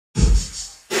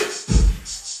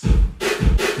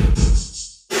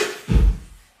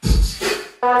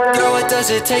Girl, what does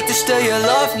it take to steal your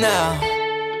love now?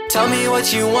 Tell me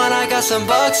what you want, I got some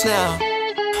bucks now.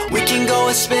 We can go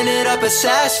and spin it up a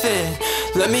sash fit.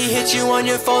 Let me hit you on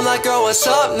your phone like, girl, what's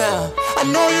up now? I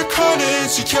know you're kinda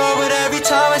insecure, but every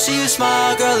time I see you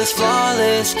smile, girl, it's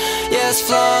flawless. Yeah, it's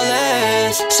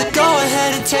flawless. So go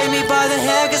ahead and take me by the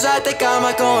hand, cause I think I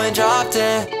might go and drop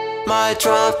dead. Might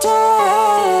drop dead.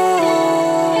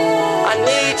 I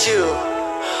need you.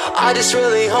 I just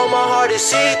really hope my heart is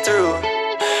see-through.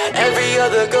 Every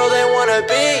other girl, they wanna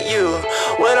be you.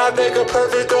 When I think of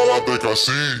perfect, girl, I think I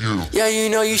see you. Yeah, you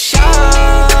know you shine,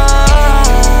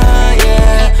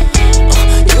 yeah.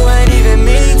 You ain't even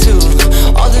mean to.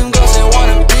 All them girls, they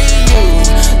wanna be you.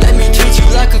 Let me treat you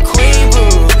like a queen,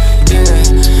 boo. Yeah,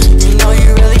 you know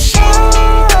you really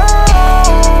shine,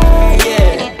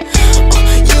 yeah.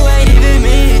 You ain't even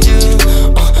mean to.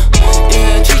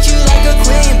 Yeah, treat you like a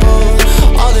queen, boo.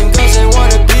 All them girls, they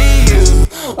wanna be you.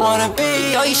 Wanna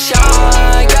be, oh, you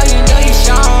shine, girl, you know you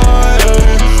shine.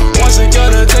 What's it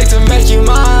gonna take to make you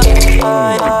mine?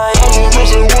 All them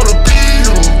girls, they wanna be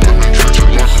you.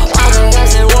 All them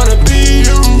girls, they wanna be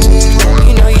you.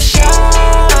 You know you shine.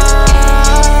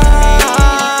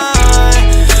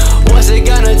 What's it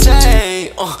gonna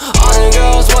take? All them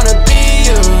girls wanna be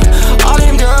you. All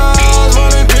them girls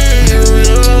wanna be you.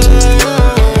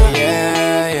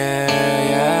 Yeah,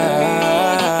 yeah,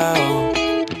 yeah.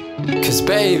 Cause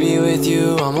baby, with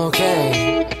you, I'm okay.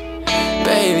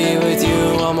 Baby, with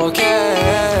you, I'm okay.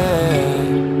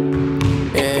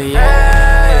 Yeah,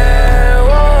 yeah,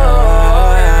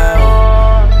 whoa,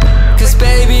 yeah. Cause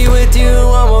baby, with you,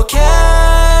 I'm okay.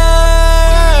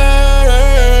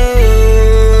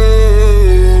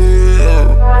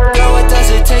 Girl, what does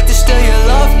it take to steal your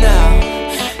love now?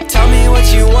 Tell me what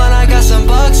you want, I got some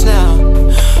bucks now.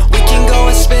 We can go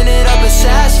and spin it up a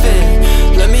sash fit.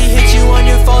 Let me hit you on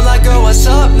your phone like, girl, what's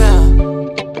up now?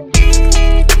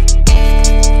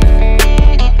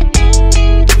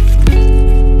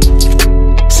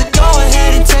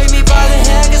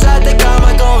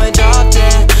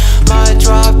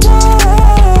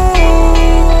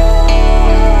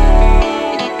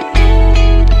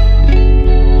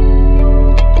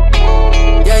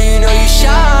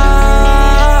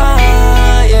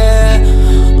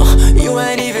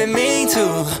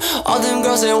 All them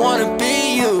girls, they wanna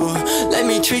be you. Let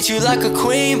me treat you like a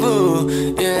queen, boo.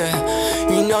 Yeah,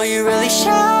 you know you really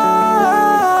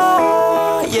shine.